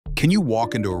Can you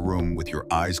walk into a room with your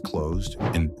eyes closed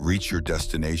and reach your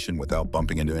destination without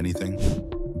bumping into anything?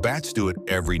 Bats do it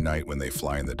every night when they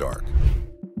fly in the dark.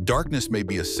 Darkness may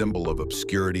be a symbol of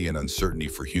obscurity and uncertainty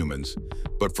for humans,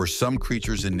 but for some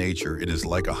creatures in nature, it is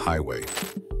like a highway.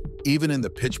 Even in the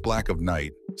pitch black of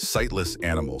night, sightless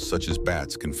animals such as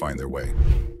bats can find their way,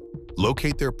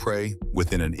 locate their prey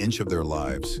within an inch of their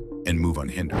lives, and move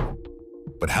unhindered.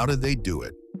 But how do they do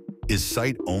it? Is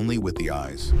sight only with the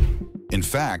eyes? In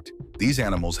fact, these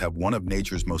animals have one of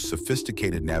nature's most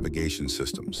sophisticated navigation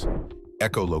systems,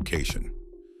 echolocation.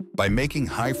 By making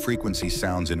high-frequency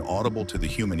sounds inaudible to the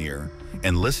human ear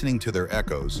and listening to their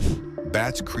echoes,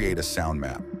 bats create a sound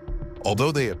map.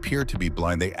 Although they appear to be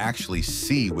blind, they actually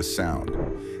see with sound.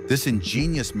 This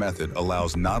ingenious method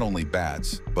allows not only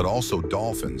bats, but also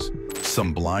dolphins,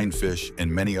 some blind fish,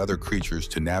 and many other creatures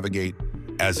to navigate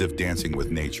as if dancing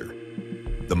with nature.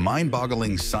 The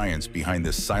mind-boggling science behind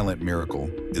this silent miracle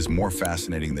is more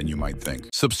fascinating than you might think.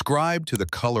 Subscribe to The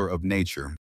Color of Nature